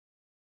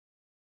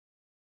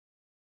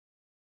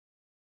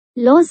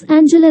Los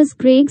Angeles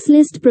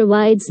Craigslist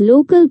provides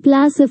local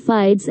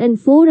classifieds and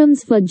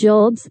forums for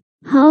jobs,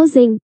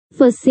 housing,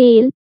 for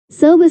sale,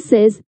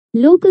 services,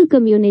 local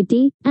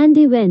community, and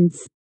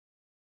events.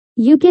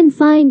 You can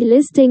find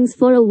listings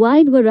for a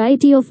wide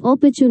variety of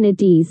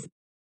opportunities.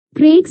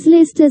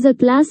 Craigslist is a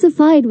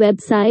classified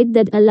website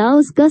that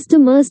allows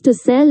customers to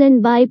sell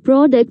and buy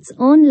products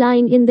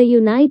online in the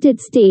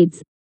United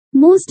States.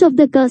 Most of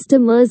the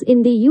customers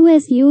in the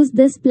US use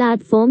this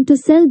platform to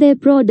sell their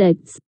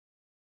products.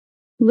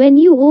 When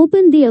you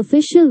open the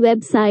official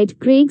website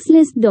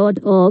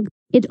Craigslist.org,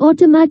 it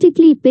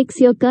automatically picks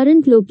your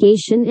current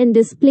location and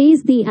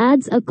displays the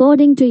ads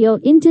according to your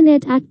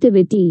internet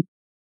activity.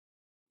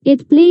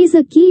 It plays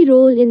a key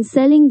role in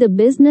selling the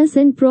business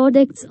and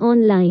products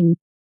online.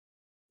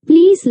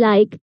 Please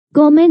like,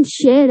 comment,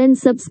 share and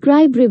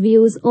subscribe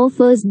Reviews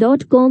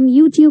Offers.com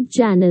YouTube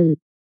channel.